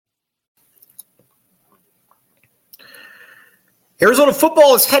Arizona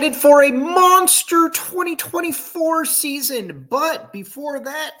football is headed for a monster 2024 season, but before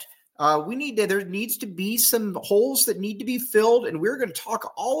that, there needs to be some holes that need to be filled, and we're going to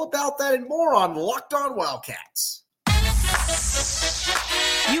talk all about that and more on Locked On Wildcats.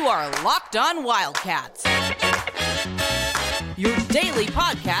 You are Locked On Wildcats, your daily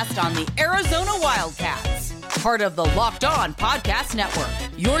podcast on the Arizona Wildcats, part of the Locked On Podcast Network,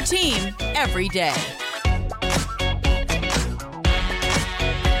 your team every day.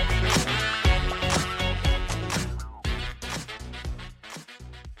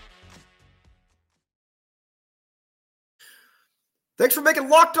 Thanks for making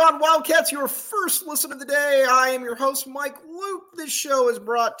Locked On Wildcats your first listen of the day. I am your host, Mike Luke. This show is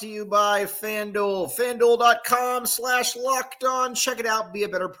brought to you by FanDuel. FanDuel.com/LockedOn. Check it out. Be a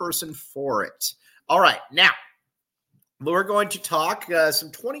better person for it. All right. Now, we're going to talk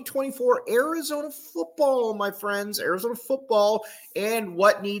some 2024 Arizona football, my friends. Arizona football and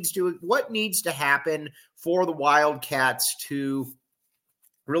what needs to happen for the Wildcats to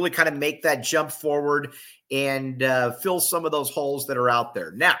really kind of make that jump forward and fill some of those holes that are out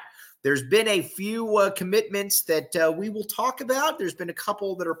there. Now, there's been a few commitments that we will talk about. There's been a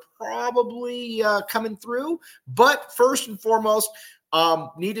couple that are probably coming through. But first and foremost,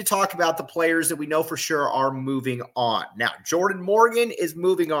 need to talk about the players that we know for sure are moving on. Now, Jordan Morgan is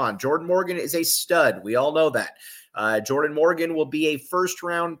moving on. Jordan Morgan is a stud. We all know that. Jordan Morgan will be a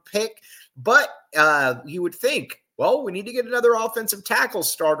first-round pick. But you would think, well, we need to get another offensive tackle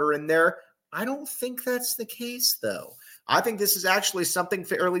starter in there. I don't think that's the case, though. I think this is actually something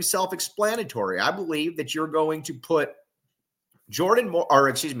fairly self-explanatory. I believe that you're going to put you're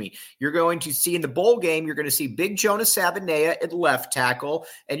going to see in the bowl game, you're going to see Big Jonah Sabanea at left tackle,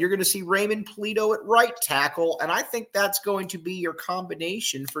 and you're going to see Raymond Polito at right tackle, and I think that's going to be your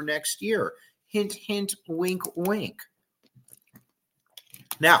combination for next year. Hint, hint, wink, wink.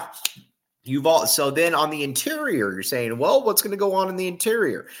 Now, so then on the interior, you're saying, well, what's going to go on in the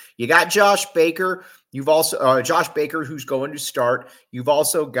interior? You got Josh Baker. You've also Josh Baker, who's going to start. You've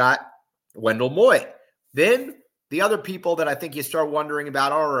also got Wendell Moy. Then the other people that I think you start wondering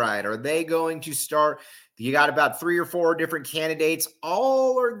about, all right, are they going to start? You got about 3 or 4 different candidates.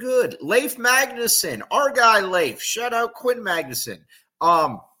 All are good. Leif Magnuson, our guy Leif. Shout out Quinn Magnuson.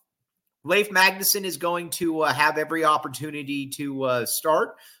 Leif Magnuson is going to have every opportunity to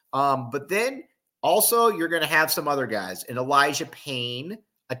start. But then also you're going to have some other guys, an Elijah Payne,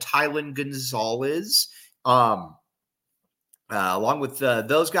 a Tylen Gonzalez, along with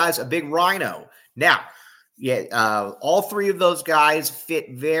those guys, a big Rhino. Now, all 3 of those guys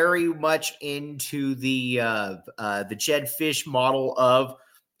fit very much into the Jedd Fisch model of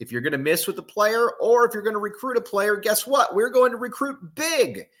if you're going to miss with a player or if you're going to recruit a player, guess what? We're going to recruit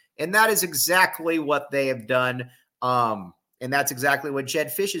big. And that is exactly what they have done. And that's exactly what Jedd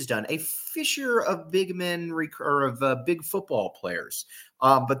Fisch has done, a fisher of big men or of big football players.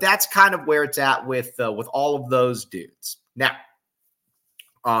 But that's kind of where it's at with all of those dudes. Now,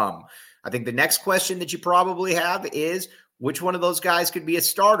 I think the next question that you probably have is which one of those guys could be a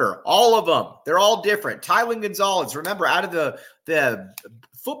starter? All of them. They're all different. Tylen Gonzalez, remember, out of the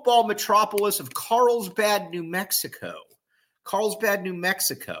football metropolis of Carlsbad, New Mexico. Tylen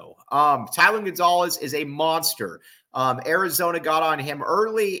Gonzalez is a monster. Arizona got on him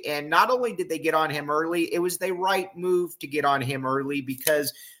early, and not only did they get on him early, it was the right move to get on him early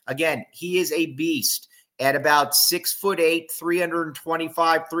because, again, he is a beast. At about 6'8",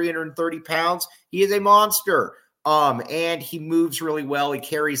 325, 330 pounds, he is a monster. And he moves really well. He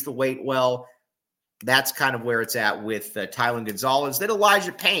carries the weight well. That's kind of where it's at with Tylen Gonzalez. Then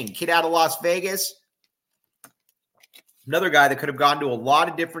Elijah Payne, kid out of Las Vegas. Another guy that could have gone to a lot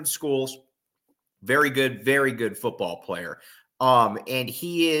of different schools. Very good football player. And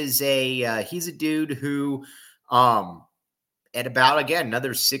he is he's a dude who, at about, again,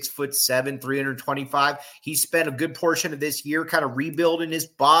 another 6'7", 325. He spent a good portion of this year kind of rebuilding his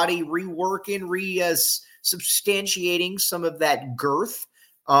body, reworking, substantiating some of that girth.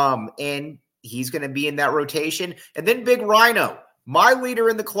 And he's going to be in that rotation. And then Big Rhino, my leader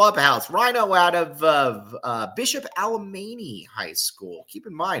in the clubhouse, Rhino out of Bishop Alemany High School. Keep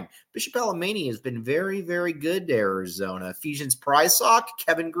in mind, Bishop Alemany has been very, very good to Arizona. Ephesians Prysock,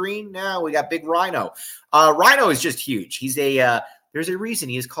 Kevin Green. Now we got Big Rhino. Rhino is just huge. He's there's a reason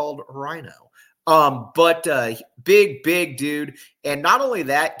he is called Rhino. But big dude. And not only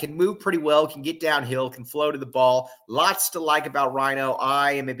that, can move pretty well, can get downhill, can flow to the ball. Lots to like about Rhino.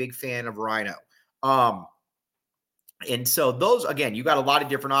 I am a big fan of Rhino. And so those, again, you got a lot of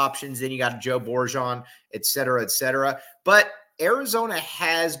different options. Then you got Joe Borjon, et cetera, et cetera. But Arizona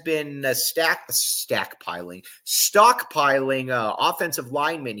has been stockpiling offensive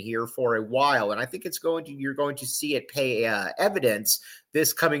linemen here for a while, and I think you're going to see it pay evidence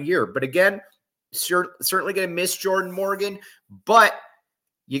this coming year. But again, certainly going to miss Jordan Morgan, but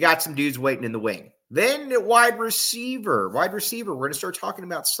you got some dudes waiting in the wing. Then at wide receiver, we're going to start talking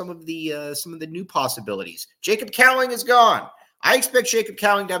about some of the new possibilities. Jacob Cowling is gone. I expect Jacob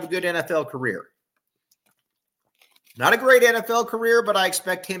Cowling to have a good NFL career. Not a great NFL career, but I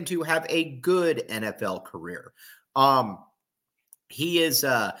expect him to have a good NFL career. He is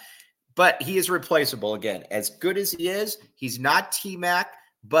replaceable again. As good as he is, he's not T-Mac,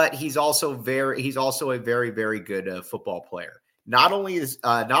 but he's also a very, very good football player. Not only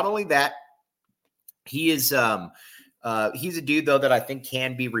that, he's a dude though that I think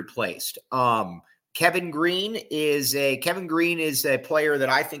can be replaced. Kevin Green is a player that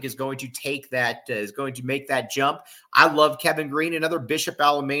I think is going to make that jump. I love Kevin Green, another Bishop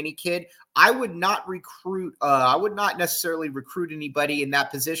Alamany kid. I would not necessarily recruit anybody in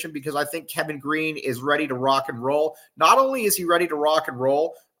that position because I think Kevin Green is ready to rock and roll. Not only is he ready to rock and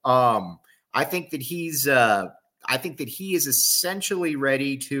roll, I think that he is essentially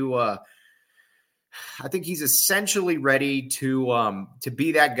ready to. I think he's essentially ready to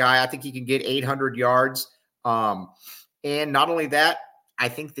be that guy. I think he can get 800 yards. And not only that, I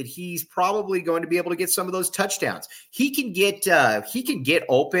think that he's probably going to be able to get some of those touchdowns. He can get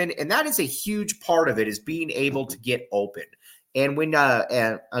open, and that is a huge part of it, is being able to get open. And when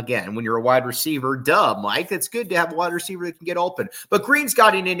you're a wide receiver, Mike, it's good to have a wide receiver that can get open. But Green's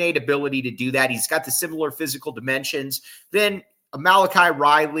got an innate ability to do that. He's got the similar physical dimensions. Then Malachi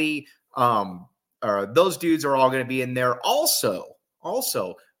Riley, those dudes are all going to be in there. Also,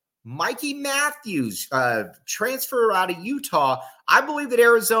 Mikey Matthews, transfer out of Utah. I believe that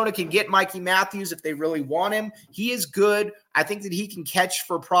Arizona can get Mikey Matthews if they really want him. He is good. I think that he can catch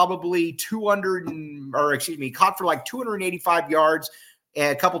for probably caught for like 285 yards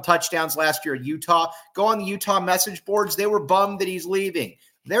and a couple touchdowns last year at Utah. Go on the Utah message boards. They were bummed that he's leaving.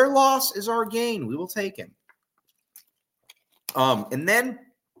 Their loss is our gain. We will take him.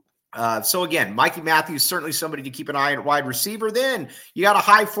 So again, Mikey Matthews, certainly somebody to keep an eye on at wide receiver. Then you got a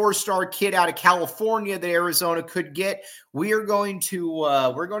high 4-star kid out of California that Arizona could get. We're going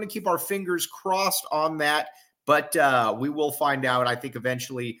to keep our fingers crossed on that, but we will find out, I think,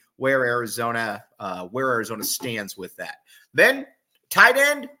 eventually where Arizona stands with that. Then tight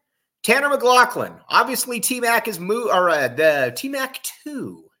end, Tanner McLaughlin. Obviously, T-Mac is the T-Mac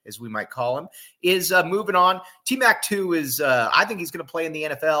 2, as we might call him, is moving on. T-Mac 2 is, I think he's going to play in the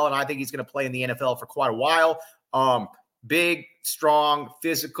NFL, and I think he's going to play in the NFL for quite a while. Big, strong,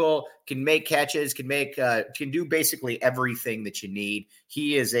 physical, can make catches, can do basically everything that you need.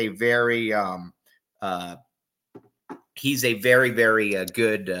 He is a very, very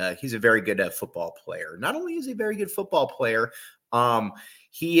good football player. Not only is he a very good football player,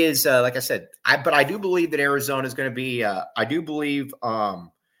 he is, like I said, but I do believe that Arizona is going to be, I do believe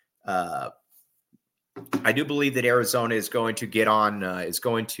that Arizona is going to get on, is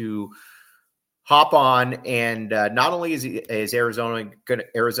going to hop on, and not only is Arizona going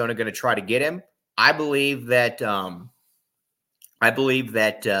to try to get him. I believe that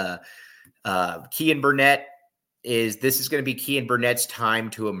Kean Burnett is going to be Kean Burnett's time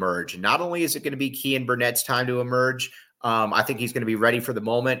to emerge. And not only is it going to be Kean Burnett's time to emerge, I think he's going to be ready for the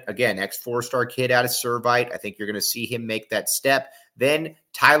moment. Again, ex-4-star kid out of Servite. I think you're going to see him make that step. Then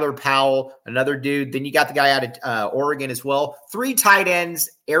Tyler Powell, another dude. Then you got the guy out of Oregon as well. 3 tight ends.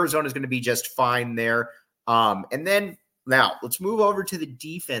 Arizona's going to be just fine there. And then now let's move over to the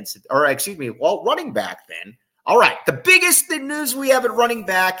defense, running back then. All right, the biggest news we have at running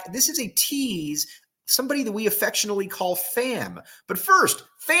back. This is a tease, somebody that we affectionately call FAM. But first,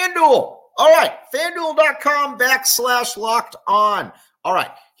 FanDuel. All right, FanDuel.com/locked on. All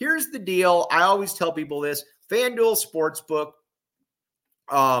right, here's the deal. I always tell people this. FanDuel Sportsbook.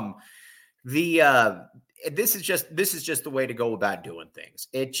 This is just the way to go about doing things.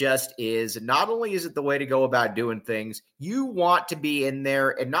 It just is. Not only is it the way to go about doing things, you want to be in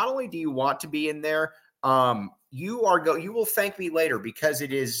there, and not only do you want to be in there, you will thank me later, because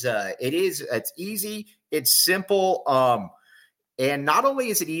it's easy, it's simple. And not only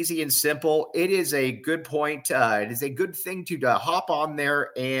is it easy and simple, it is a good point. It is a good thing to hop on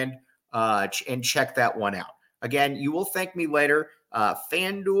there and check that one out. Again, you will thank me later.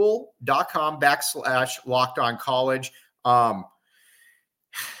 FanDuel.com/locked on college. I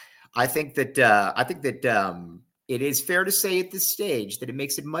think that it is fair to say at this stage that it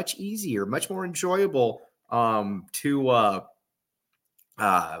makes it much easier, much more enjoyable to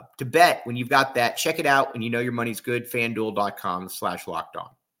to bet when you've got that. Check it out when you know your money's good. FanDuel.com/lockedon.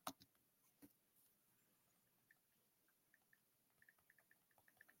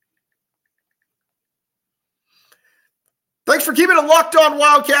 Thanks for keeping it locked on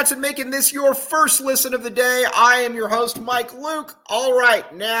Wildcats and making this your first listen of the day. I am your host, Mike Luke. All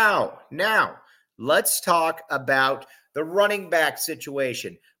right, now, let's talk about the running back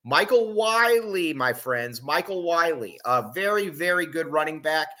situation. Michael Wiley, my friends, Michael Wiley, a very, very good running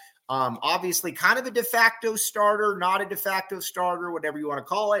back. Obviously, kind of a de facto starter, not a de facto starter, whatever you want to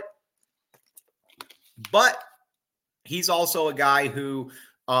call it. But he's also a guy who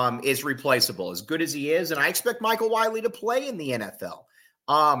is replaceable, as good as he is. And I expect Michael Wiley to play in the NFL.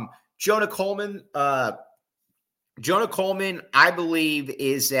 Jonah Coleman, I believe,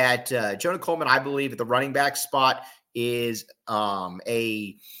 is at Jonah Coleman, I believe, at the running back spot is going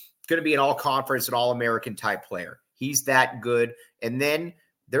to be an all-conference and all-American type player. He's that good. And then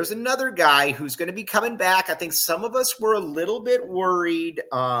there's another guy who's going to be coming back. I think some of us were a little bit worried.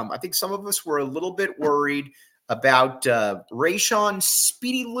 about Rayshon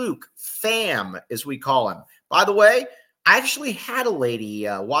Speedy Luke, Fam, as we call him. By the way, I actually had a lady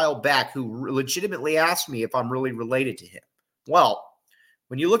a while back who legitimately asked me if I'm really related to him. Well,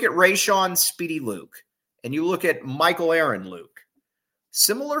 when you look at Rayshon Speedy Luke and you look at Michael Aaron Luke,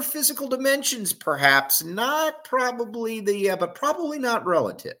 similar physical dimensions, perhaps, but probably not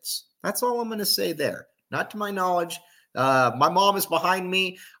relatives. That's all I'm going to say there. Not to my knowledge. My mom is behind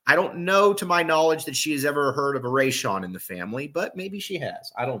me. I don't know, to my knowledge, that she has ever heard of a Rayshon in the family, but maybe she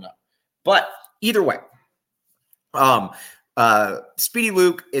has. I don't know. But either way, Speedy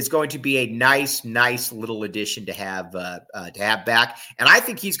Luke is going to be a nice little addition to have back, and I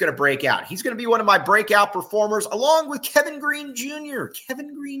think he's going to break out. He's going to be one of my breakout performers, along with Kevin Green Jr.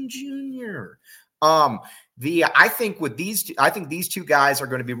 I think these two guys are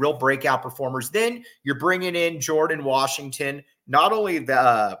going to be real breakout performers. Then you're bringing in Jordan Washington. Not only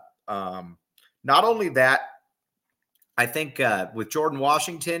that, I think with Jordan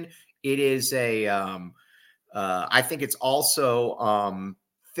Washington, it is I think it's also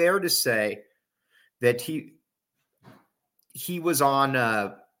fair to say that he was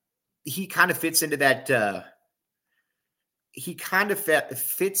on. He kind of fits into that. He kind of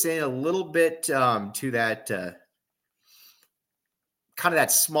fits in a little bit to that kind of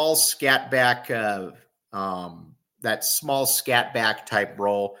that small scat back type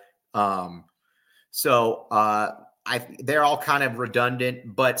role. They're all kind of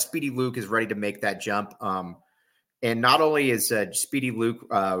redundant, but Speedy Luke is ready to make that jump. And not only is Speedy Luke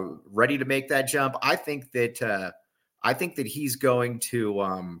ready to make that jump, I think that he's going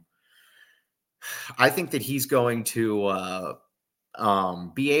to. I think that he's going to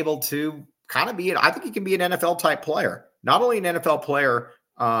be able to kind of be. I think he can be an NFL type player. Not only an NFL player.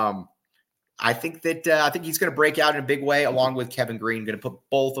 I think he's going to break out in a big way, along with Kevin Green. Going to put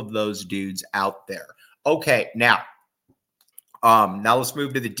both of those dudes out there. Okay, now let's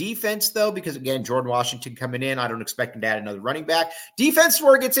move to the defense, though, because, again, Jordan Washington coming in. I don't expect him to add another running back. Defense is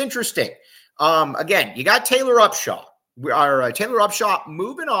where it gets interesting. Again, you got Taylor Upshaw. Taylor Upshaw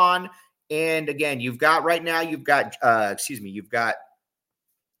moving on. And, again, you got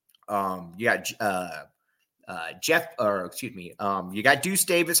Deuce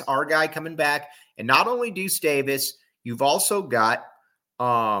Davis, our guy, coming back. And not only Deuce Davis, you've also got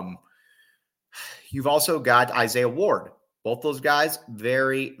Isaiah Ward. Both those guys,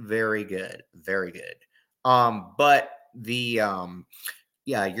 very, very good. Very good.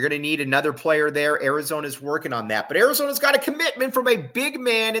 You're going to need another player there. Arizona's working on that. But Arizona's got a commitment from a big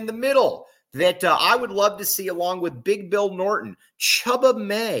man in the middle that I would love to see, along with Big Bill Norton. Chubba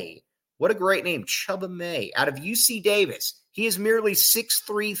May. What a great name, Chubba May, out of UC Davis. He is merely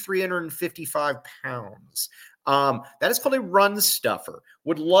 6'3", 355 pounds. That is called a run stuffer.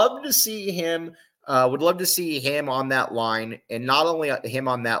 Would love to see him on that line, and not only him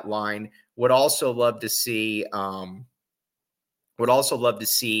on that line. Would also love to see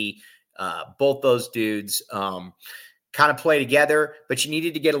both those dudes kind of play together. But you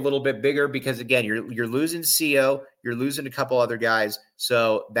needed to get a little bit bigger because, again, you're losing CO, you're losing a couple other guys,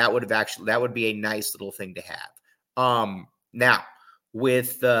 so that would be a nice little thing to have. Now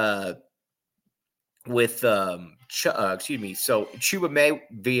with Chuba May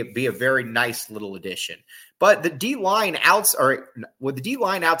be a very nice little addition. But the D line outside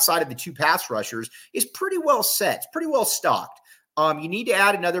of the two pass rushers is pretty well set. It's pretty well stocked. You need to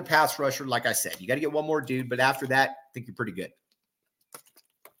add another pass rusher, like I said. You got to get one more dude, but after that, I think you're pretty good.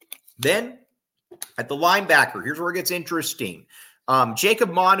 Then at the linebacker, here's where it gets interesting.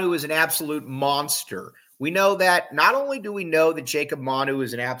 Jacob Manu is an absolute monster. We know that not only do we know that Jacob Manu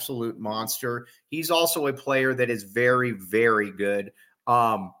is an absolute monster, he's also a player that is very, very good.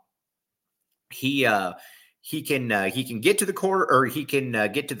 He can get to the quarter, or he can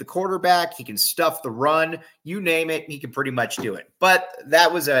get to the quarterback. He can stuff the run. You name it, he can pretty much do it. But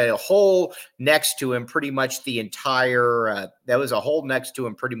that was a hole next to him pretty much the entire.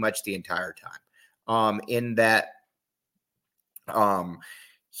 Time. In that,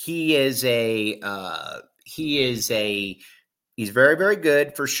 he's very, very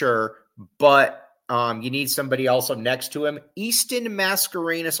good for sure. But you need somebody also next to him. Easton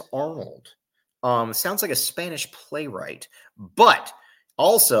Mascarenas Arnold. Sounds like a Spanish playwright, but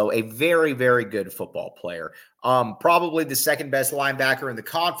also a very, very good football player. Probably the second best linebacker in the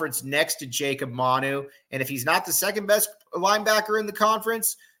conference next to Jacob Manu. And if he's not the second best linebacker in the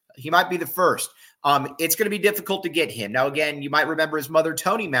conference, he might be the first. It's going to be difficult to get him. Now, again, you might remember his mother,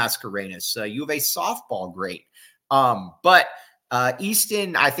 Tony Mascarenas, U of A softball great. But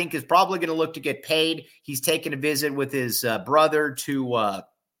Easton, I think, is probably going to look to get paid. He's taken a visit with his brother to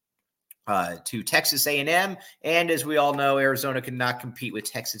Texas A&M, and as we all know, Arizona cannot compete with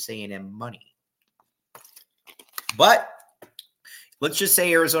Texas A&M money. But let's just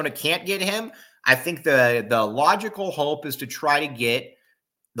say Arizona can't get him. I think the logical hope is to try to get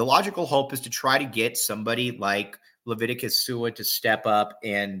somebody like Leviticus Sua to step up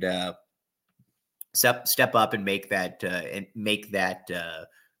and make that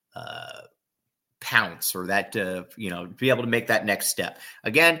pounce, or that be able to make that next step.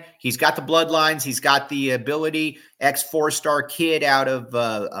 Again, he's got the bloodlines, he's got the ability. Ex 4-star kid out of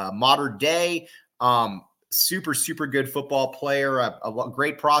modern day. Super good football player, a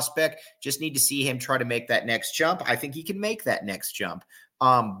great prospect. Just need to see him try to make that next jump. I think he can make that next jump.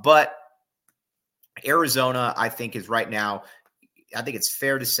 But Arizona, I think, is right now, I think it's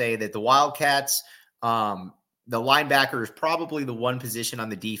fair to say that the Wildcats, the linebacker is probably the one position on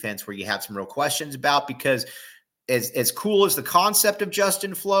the defense where you have some real questions about, because as cool as the concept of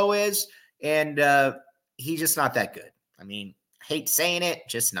Justin Flo is, and he's just not that good. I mean, hate saying it,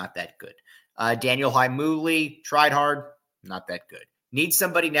 just not that good. Daniel Haimuli tried hard, not that good. Need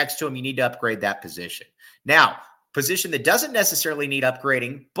somebody next to him. You need to upgrade that position. Now, position that doesn't necessarily need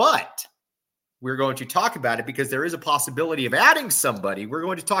upgrading, but we're going to talk about it because there is a possibility of adding somebody. We're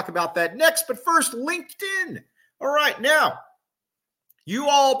going to talk about that next, but first, LinkedIn. All right, now, you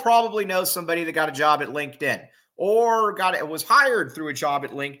all probably know somebody that got a job at LinkedIn, or was hired through a job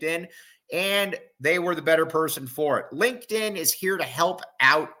at LinkedIn, and they were the better person for it. LinkedIn is here to help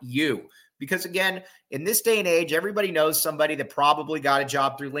out you. Because again, in this day and age, everybody knows somebody that probably got a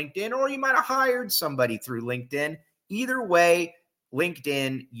job through LinkedIn, or you might have hired somebody through LinkedIn. Either way,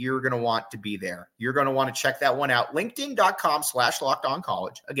 LinkedIn, you're going to want to be there. You're going to want to check that one out.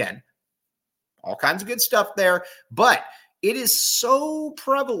 LinkedIn.com/LockedOnCollege. Again, all kinds of good stuff there. But it is so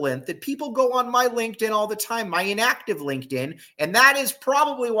prevalent that people go on my LinkedIn all the time, my inactive LinkedIn. And that is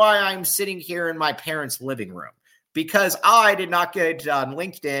probably why I'm sitting here in my parents' living room, because I did not get on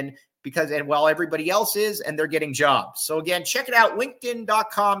LinkedIn while everybody else is, and they're getting jobs. So again, check it out,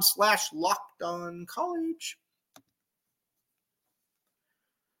 LinkedIn.com/LockedOnCollege.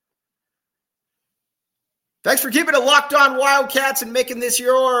 Thanks for keeping it locked on Wildcats and making this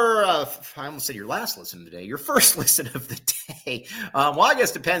your, I almost said your last listen today, your first listen of the day. Well, I guess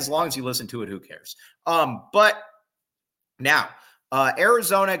it depends. As long as you listen to it, who cares? But now,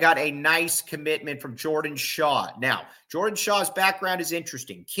 Arizona got a nice commitment from Jordan Shaw. Now, Jordan Shaw's background is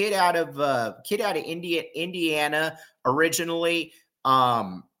interesting. Kid out of Indiana originally.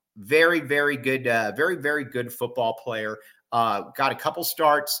 Very, very good. Very, very good football player. Got a couple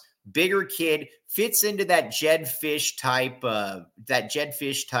starts. Bigger kid, fits into that Jedd Fisch type.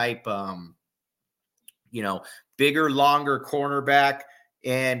 Bigger, longer cornerback,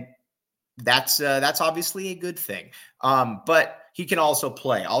 and that's obviously a good thing. But he can also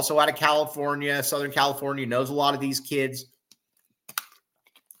play. Also out of California, Southern California, knows a lot of these kids.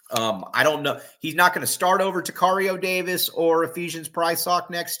 I don't know. He's not going to start over Tacario Davis or Ephesians Prysock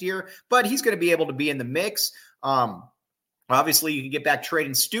next year, but he's going to be able to be in the mix. Obviously, you can get back Traden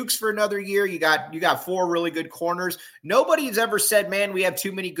Stukes for another year. You got four really good corners. Nobody's ever said, man, we have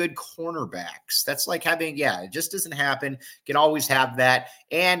too many good cornerbacks. That's like it just doesn't happen. Can always have that.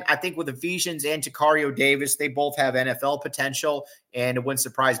 And I think with Ephesians and Tacario Davis, they both have NFL potential. And it wouldn't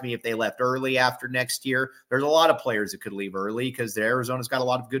surprise me if they left early after next year. There's a lot of players that could leave early because Arizona's got a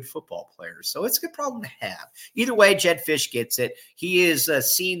lot of good football players. So it's a good problem to have. Either way, Jedd Fisch gets it. He is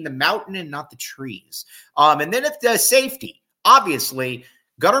seeing the mountain and not the trees. And then at the safety, obviously,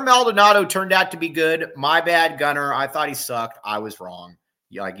 Gunnar Maldonado turned out to be good. My bad, Gunnar. I thought he sucked. I was wrong,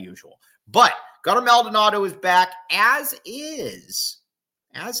 like usual. But Gunnar Maldonado is back, as is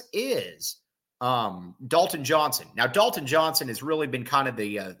Dalton Johnson. Now, Dalton Johnson has really been kind of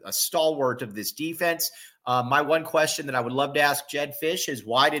the a stalwart of this defense. My one question that I would love to ask Jedd Fisch is,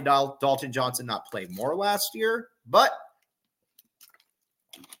 why did Dalton Johnson not play more last year? But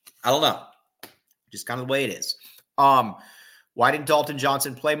I don't know. Just kind of the way it is. Why didn't Dalton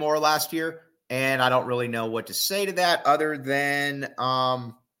Johnson play more last year? And I don't really know what to say to that other than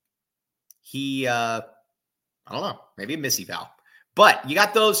I don't know, maybe a missy eval. But you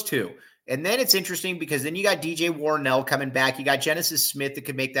got those two. And then it's interesting because then you got DJ Warnell coming back. You got Genesis Smith that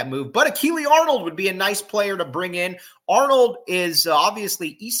could make that move. But Akili Arnold would be a nice player to bring in. Arnold is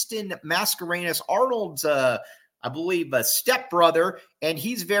obviously Easton Mascarenas. Arnold's, I believe, a stepbrother, and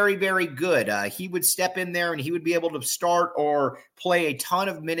he's very, very good. He would step in there, and he would be able to start or play a ton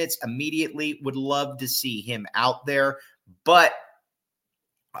of minutes immediately. Would love to see him out there. But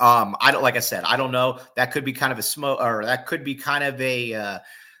I don't, like I said, I don't know. That could be kind of a that could be kind of a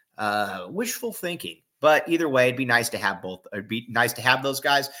wishful thinking. But either way, it'd be nice to have both. It'd be nice to have those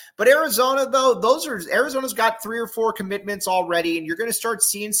guys. But Arizona, though, Arizona's got 3 or 4 commitments already, and you're going to start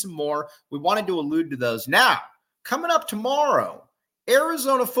seeing some more. We wanted to allude to those. Now, coming up tomorrow,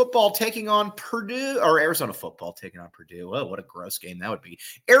 Arizona football taking on Purdue. Oh, what a gross game that would be.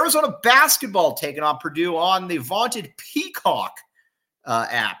 Arizona basketball taking on Purdue on the vaunted Peacock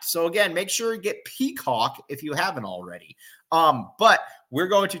app. So again, make sure you get Peacock if you haven't already. But we're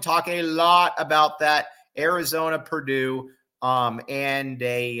going to talk a lot about that Arizona Purdue and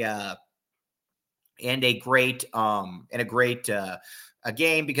a great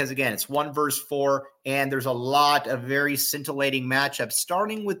game, because again, it's 1 versus 4, and there's a lot of very scintillating matchups,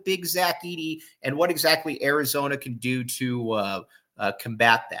 starting with Big Zach Edey and what exactly Arizona can do to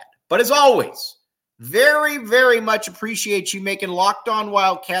combat that. But as always, very, very much appreciate you making Locked On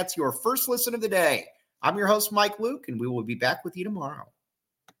Wildcats your first listen of the day. I'm your host, Mike Luke, and we will be back with you tomorrow.